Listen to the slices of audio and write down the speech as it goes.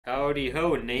Howdy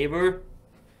ho, neighbor.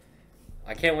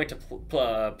 I can't wait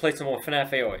to play some more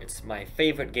FNaF AR. It's my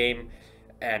favorite game,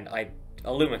 and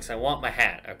Lumix, I want my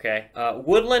hat, okay?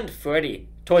 Woodland Freddy,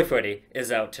 Toy Freddy,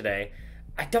 is out today.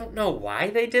 I don't know why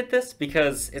they did this,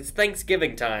 because it's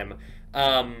Thanksgiving time,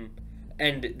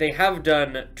 and they have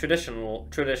done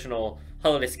traditional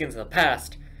holiday skins in the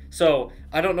past, so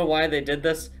I don't know why they did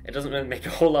this. It doesn't really make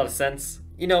a whole lot of sense.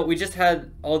 You know, we just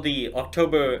had all the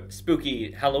October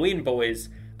spooky Halloween boys,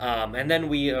 and then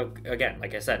we, again,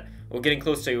 like I said, we're getting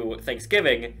close to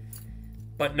Thanksgiving,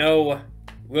 but no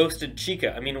roasted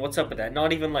chica. I mean, what's up with that?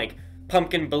 Not even, like,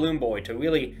 pumpkin balloon boy to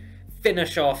really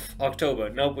finish off October.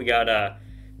 Nope, we got,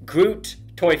 Groot,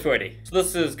 Toy Freddy. So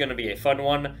this is gonna be a fun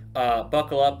one.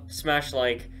 Buckle up, smash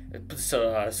like,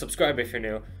 subscribe if you're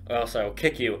new, or else I'll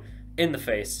kick you in the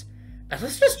face. And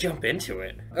let's just jump into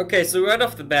it. Okay, so right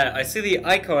off the bat, I see the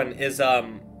icon is,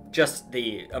 just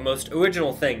the most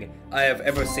original thing I have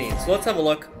ever seen. So let's have a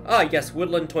look. Ah, yes,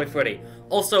 Woodland Toy Freddy.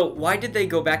 Also, why did they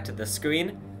go back to this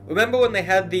screen? Remember when they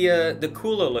had the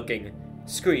cooler looking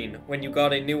screen when you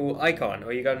got a new icon,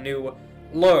 or you got a new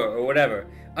lure, or whatever?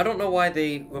 I don't know why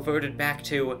they reverted back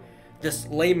to this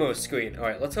lamer screen.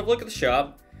 Alright, let's have a look at the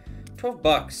shop. 12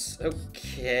 bucks.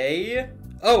 Okay.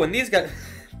 Oh, and these guys...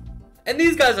 and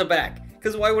these guys are back!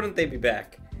 Because why wouldn't they be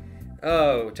back?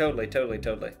 Oh, totally.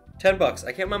 10 bucks. I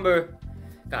can't remember...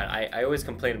 God, I always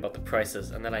complain about the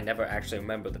prices, and then I never actually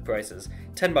remember the prices.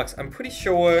 10 bucks. I'm pretty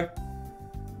sure...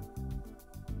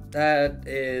 that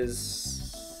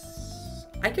is...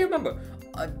 I can't remember.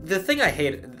 The thing I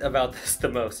hate about this the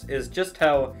most is just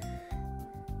how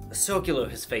circular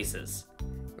his face is,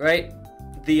 right?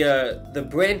 The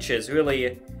branches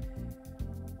really...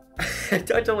 I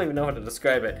don't even know how to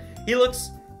describe it. He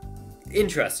looks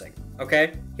interesting,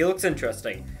 okay? He looks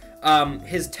interesting.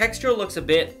 His texture looks a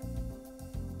bit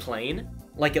plain,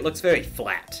 like it looks very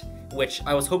flat, which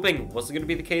I was hoping wasn't going to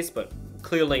be the case, but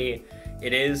clearly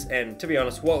it is, and to be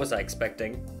honest, what was I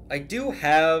expecting? I do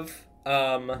have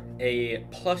a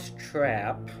plush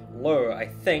trap lure, I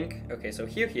think. Okay, so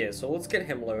here he is, so let's get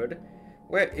him lured.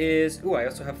 Where is... Ooh, I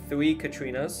also have 3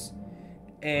 Katrinas.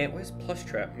 And where's plush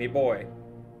trap? Me boy.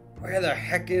 Where the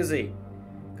heck is he?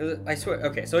 Because I swear...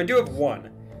 Okay, so I do have 1.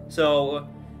 So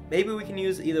maybe we can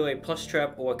use either a plush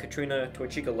trap or a Katrina Toy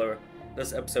Chica lure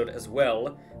this episode as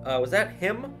well. Was that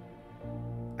him?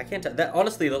 I can't tell. That,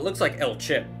 honestly, that looks like El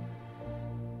Chip.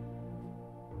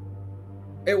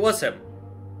 It was him.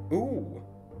 Ooh.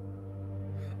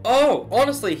 Oh,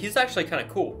 honestly, he's actually kind of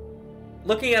cool.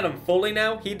 Looking at him fully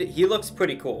now, he looks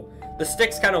pretty cool. The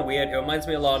stick's kind of weird. It reminds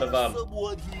me a lot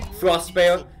of Frost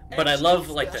Bear, but I love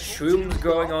like the shrooms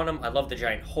growing on him. I love the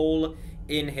giant hole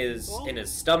in his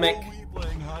stomach.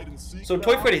 So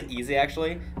Toy Freddy is easy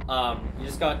actually. You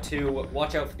just got to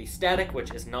watch out for the static,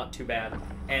 which is not too bad,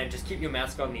 and just keep your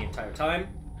mask on the entire time.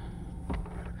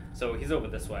 So he's over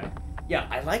this way. Yeah,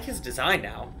 I like his design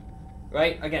now.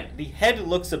 Right? Again, the head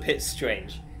looks a bit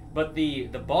strange, but the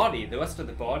body, the rest of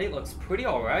the body looks pretty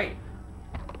alright.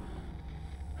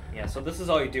 Yeah, so this is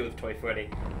all you do with Toy Freddy.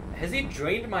 Has he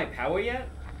drained my power yet?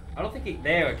 I don't think he...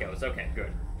 There it goes. Okay,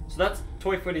 good. So that's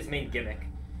Toy Freddy's main gimmick,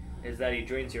 is that he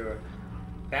drains your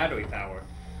battery power.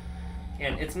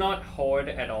 And it's not hard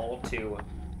at all to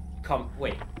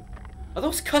Wait. Are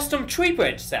those custom tree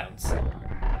branch sounds?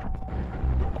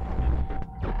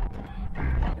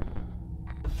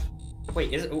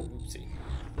 Wait, is it? Oh, oopsie.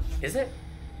 Is it?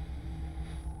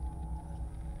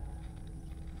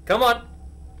 Come on.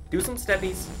 Do some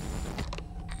steppies.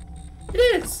 It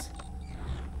is!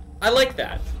 I like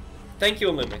that. Thank you,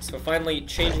 Lumix, for finally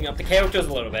changing up the characters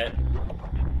a little bit.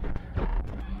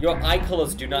 Your eye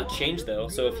colors do not change, though,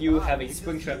 so if you have a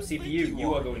Springtrap CPU,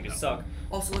 you are going to suck.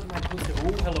 Also, look at my poster.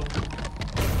 Oh, hello.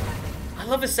 I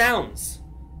love his sounds.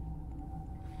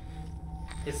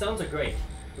 His sounds are great.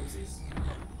 Oopsies.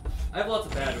 I have lots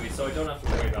of batteries, so I don't have to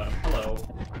worry about him. Hello.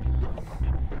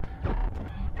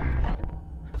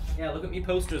 Yeah, look at me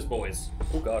posters, boys.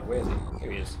 Oh god, where is he?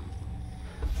 Here he is.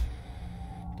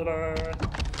 Ta-da!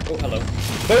 Oh, hello.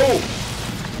 Boom!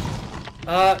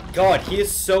 God, he is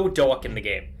so dark in the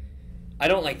game. I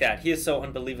don't like that. He is so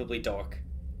unbelievably dark.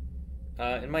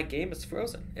 And my game is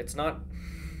frozen. It's not...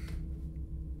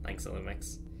 Thanks,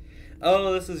 Lumix.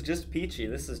 Oh, this is just peachy.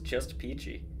 This is just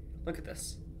peachy. Look at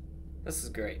this. This is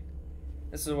great.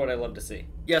 This is what I love to see.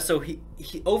 Yeah, so he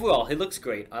overall, he looks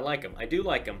great. I like him. I do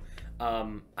like him.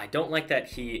 I don't like that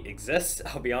he exists,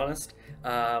 I'll be honest.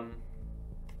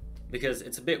 Because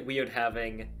it's a bit weird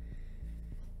having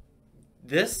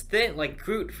this thing, like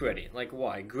Groot Freddy. Like,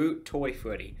 why? Groot Toy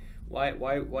Freddy.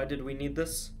 Why did we need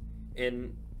this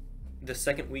in the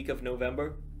second week of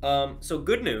November? So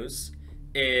good news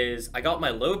is I got my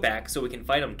low back so we can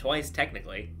fight him twice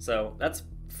technically. So that's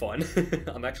fun.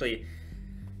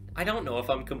 I don't know if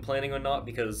I'm complaining or not,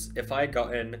 because if I had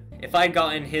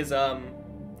gotten his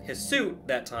suit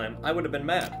that time, I would have been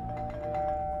mad.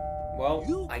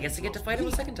 Well, I guess I get to fight him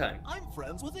a second time. I'm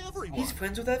friends with everyone. He's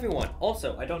friends with everyone.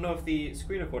 Also, I don't know if the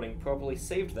screen recording properly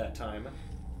saved that time,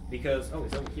 because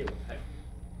he's over here.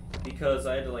 Because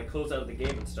I had to like close out of the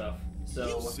game and stuff. So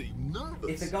You seem nervous.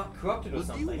 if it got corrupted or Would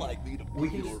something, you like me to we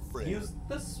be can your just friend? use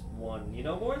this one, you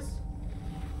know, boys?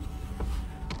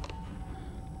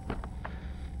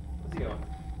 Where's he going?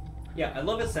 Yeah, I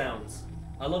love his sounds.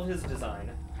 I love his design.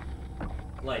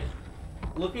 Like,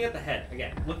 looking at the head,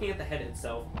 looking at the head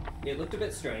itself, it looked a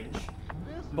bit strange.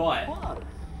 But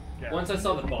once I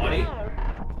saw the body,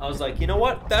 I was like, you know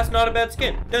what? That's not a bad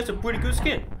skin. That's a pretty good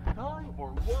skin. Time for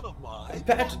one of my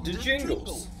Patented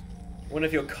jingles. One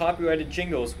of your copyrighted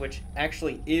jingles, which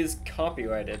actually is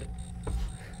copyrighted.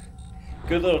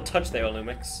 Good little touch there,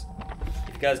 Lumix.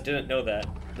 If you guys didn't know that,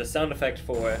 the sound effect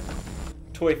for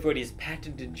Toy Freddy's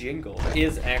patented jingle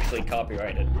is actually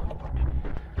copyrighted.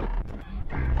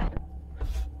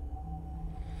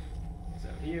 So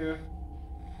here,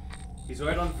 he's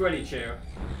right on Freddy chair.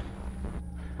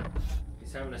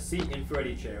 He's having a seat in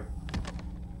Freddy chair.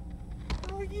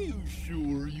 Are you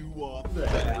sure you want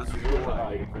That's that? your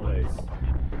hiding place.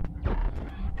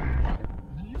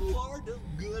 You are just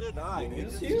good at hiding.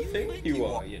 Yes, as you think you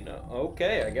are, you know.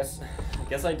 Okay, I guess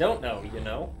I don't know, you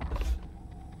know.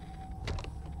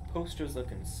 Poster's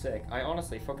looking sick. I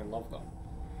honestly fucking love them.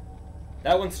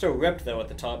 That one's still ripped though at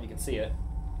the top, you can see it.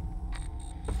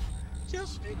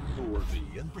 Just ignore me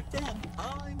and pretend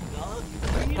I'm not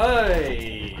here.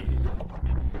 Hey!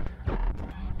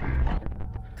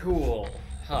 Cool.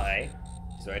 Hi.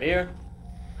 He's right here.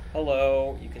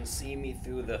 Hello. You can see me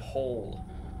through the hole.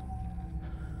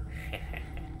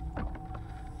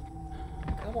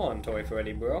 Come on, Toy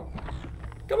Freddy, bro.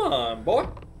 Come on, boy.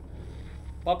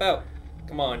 Pop out.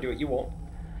 Come on, do it. You won't.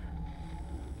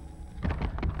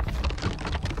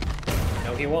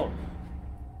 No, he won't.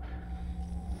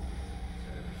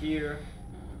 Here.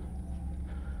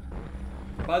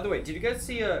 By the way, did you guys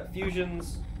see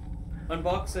Fusion's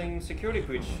unboxing security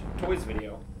breach toys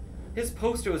video? His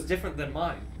poster was different than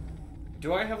mine.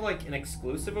 Do I have like an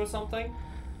exclusive or something?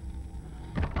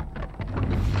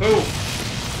 Boom!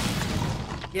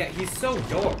 Yeah, he's so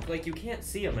dark, like you can't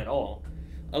see him at all.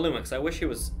 Lumix, I wish he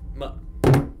was.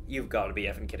 You've got to be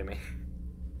effing kidding me.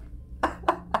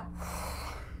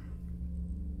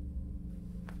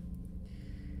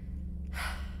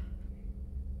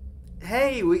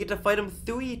 Hey, we get to fight him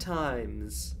 3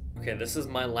 times. Okay, this is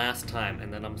my last time,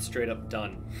 and then I'm straight up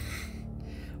done.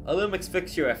 Lumix,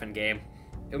 fix your effing game.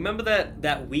 Remember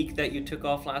that week that you took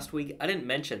off last week? I didn't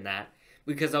mention that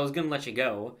because I was gonna let you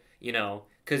go, you know,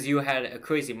 because you had a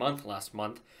crazy month last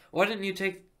month. Why didn't you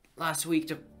take last week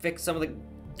to fix some of the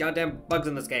goddamn bugs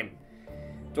in this game?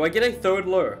 Do I get a 3rd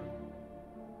lure?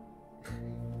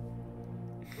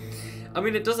 I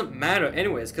mean, it doesn't matter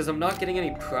anyways, because I'm not getting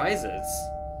any prizes.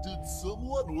 Did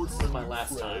someone order This is my your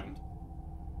last friend? time.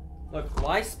 Look,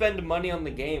 why spend money on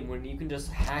the game when you can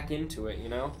just hack into it, you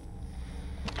know?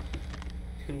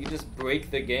 You just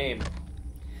break the game.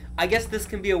 I guess this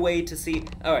can be a way to see...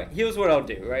 Alright, here's what I'll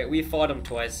do, right? We fought him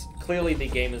twice. Clearly the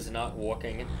game is not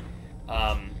working.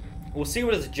 We'll see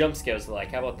what his jump scares are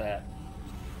like. How about that?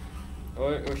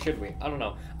 Or should we? I don't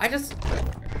know. I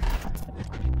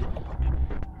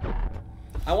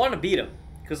want to beat him,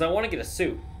 because I want to get a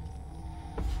suit.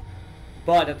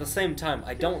 But at the same time,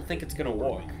 I don't think it's gonna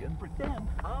work.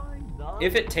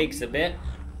 If it takes a bit,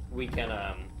 we can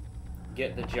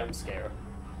get the jump scare.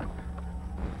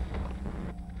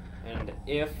 And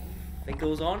if it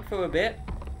goes on for a bit,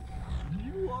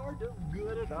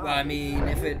 well, I mean,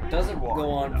 if it doesn't go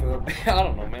on for a bit, I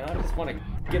don't know, man. I just want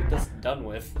to get this done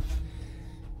with.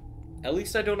 At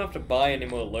least I don't have to buy any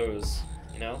more lows,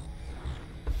 you know?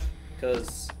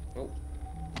 Because,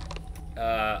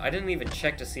 I didn't even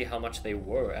check to see how much they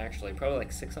were, actually. Probably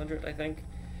like 600, I think.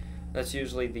 That's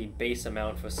usually the base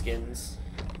amount for skins.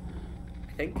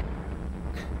 I think.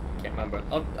 Can't remember.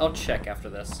 I'll check after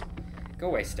this. Go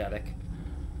away, static.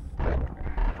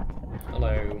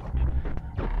 Hello.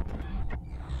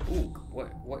 Ooh,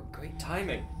 what great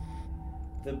timing.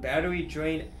 The battery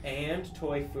drain and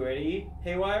Toy Freddy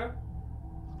haywire.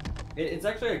 It's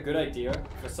actually a good idea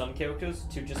for some characters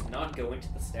to just not go into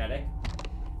the static,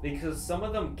 because some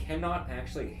of them cannot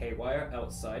actually haywire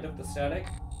outside of the static.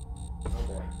 Oh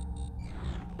boy.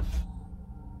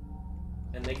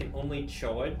 And they can only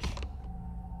charge.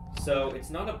 So it's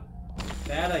not a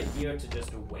bad idea to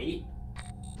just wait.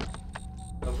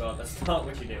 Oh god, that's not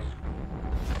what you do.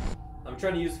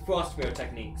 trying to use Frostware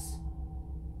techniques,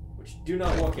 which do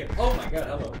not work here. Oh my god,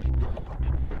 hello.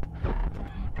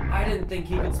 I didn't think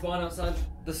he could spawn outside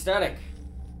the static.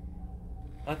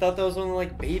 I thought that was only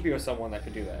like Baby or someone that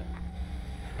could do that.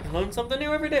 I learn something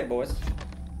new every day, boys.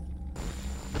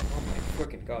 Oh my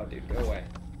freaking god, dude, go away.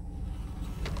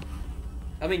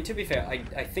 I mean, to be fair,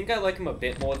 I think I like him a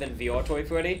bit more than VR Toy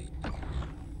Freddy.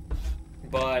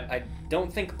 But I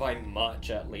don't think by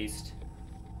much, at least.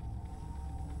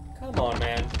 Come on,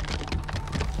 man.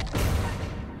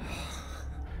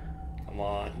 Come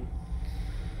on.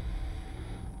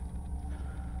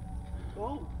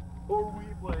 Oh, are we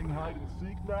playing hide and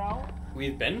seek now?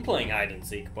 We've been playing hide and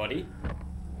seek, buddy.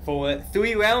 For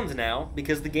 3 rounds now,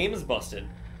 because the game is busted.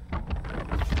 God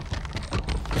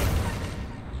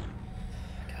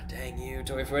dang you,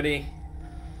 Toy Freddy.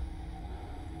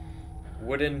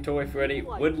 Wooden Toy Freddy.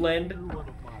 Woodland.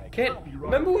 Can't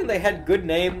remember when they had good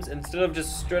names instead of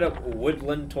just straight up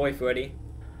Woodland Toy Freddy?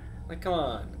 Like, come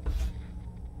on.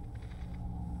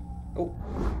 Oh.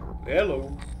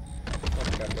 Hello. Oh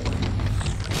my god, wait.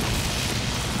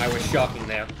 I was shocking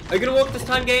there. Are you gonna work this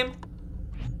time, game?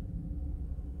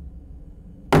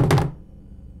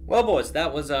 Well, boys,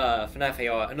 that was FNaF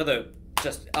AR. Another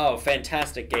just,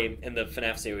 fantastic game in the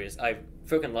FNaF series. I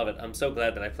freaking love it. I'm so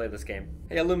glad that I played this game.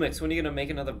 Hey, Lumix, when are you gonna make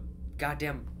another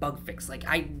goddamn bug fix? Like,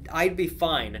 I'd be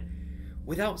fine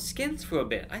without skins for a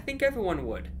bit. I think everyone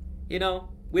would. You know,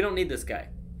 we don't need this guy.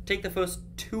 Take the first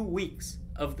 2 weeks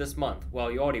of this month.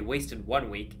 Well, you already wasted 1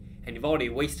 week, and you've already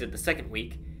wasted the second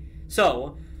week.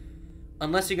 So,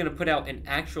 unless you're gonna put out an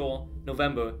actual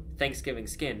November Thanksgiving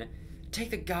skin, take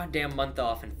the goddamn month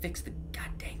off and fix the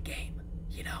goddamn game,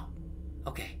 you know?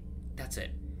 Okay, that's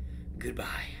it.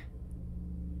 Goodbye.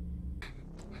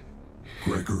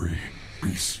 Gregory,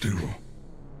 be still.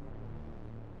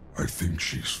 I think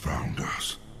she's found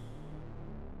us.